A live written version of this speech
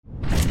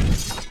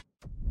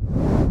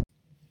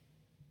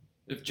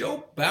If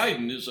Joe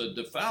Biden is a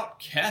devout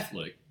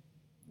Catholic,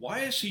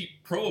 why is he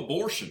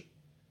pro-abortion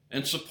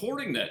and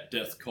supporting that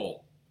death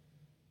cult?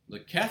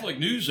 The Catholic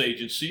news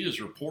agency is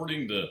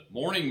reporting the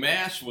morning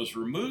mass was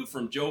removed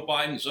from Joe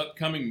Biden's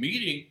upcoming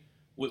meeting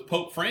with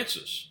Pope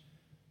Francis.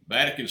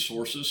 Vatican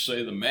sources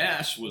say the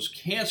mass was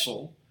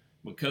canceled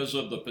because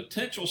of the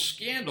potential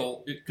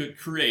scandal it could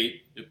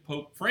create if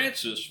Pope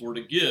Francis were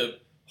to give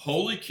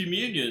Holy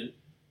Communion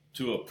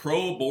to a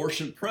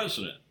pro-abortion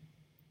president.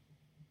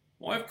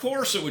 Why, of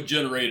course it would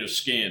generate a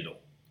scandal,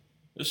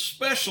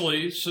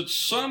 especially since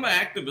some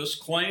activists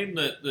claim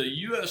that the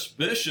U.S.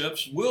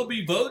 bishops will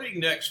be voting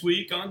next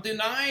week on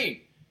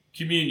denying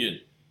communion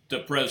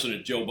to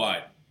President Joe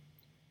Biden.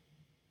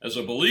 As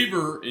a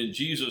believer in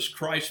Jesus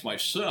Christ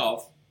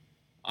myself,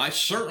 I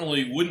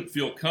certainly wouldn't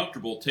feel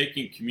comfortable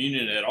taking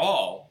communion at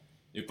all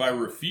if I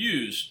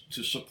refused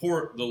to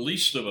support the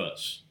least of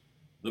us,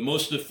 the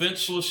most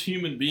defenseless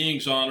human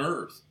beings on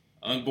earth,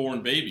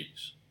 unborn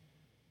babies.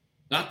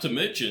 Not to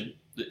mention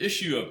the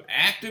issue of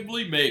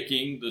actively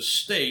making the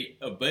state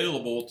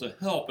available to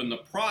help in the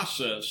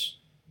process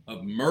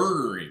of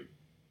murdering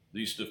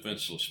these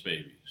defenseless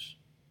babies.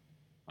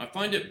 I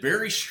find it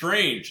very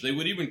strange they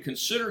would even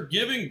consider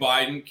giving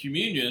Biden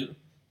communion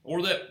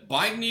or that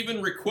Biden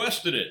even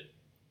requested it.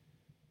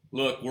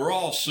 Look, we're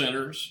all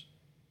sinners,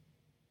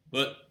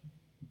 but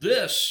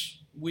this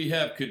we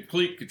have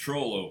complete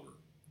control over.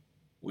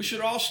 We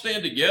should all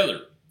stand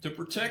together to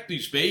protect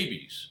these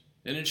babies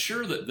and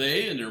ensure that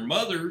they and their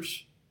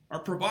mothers are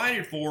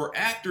provided for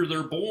after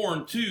they're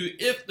born too,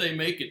 if they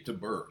make it to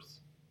birth.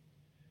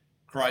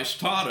 Christ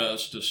taught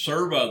us to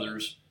serve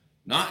others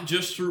not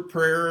just through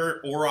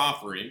prayer or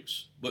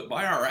offerings, but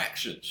by our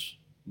actions,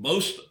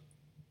 mostly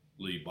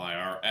by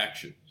our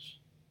actions.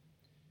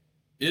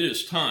 It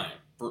is time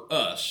for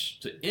us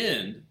to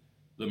end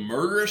the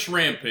murderous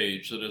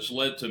rampage that has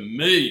led to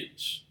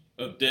millions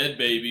of dead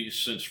babies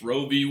since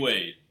Roe v.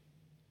 Wade.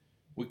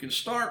 We can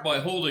start by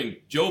holding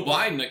Joe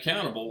Biden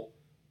accountable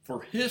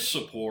for his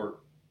support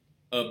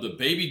of the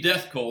baby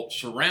death cult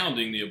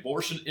surrounding the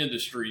abortion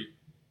industry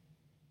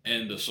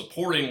and the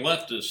supporting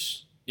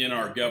leftists in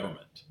our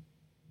government.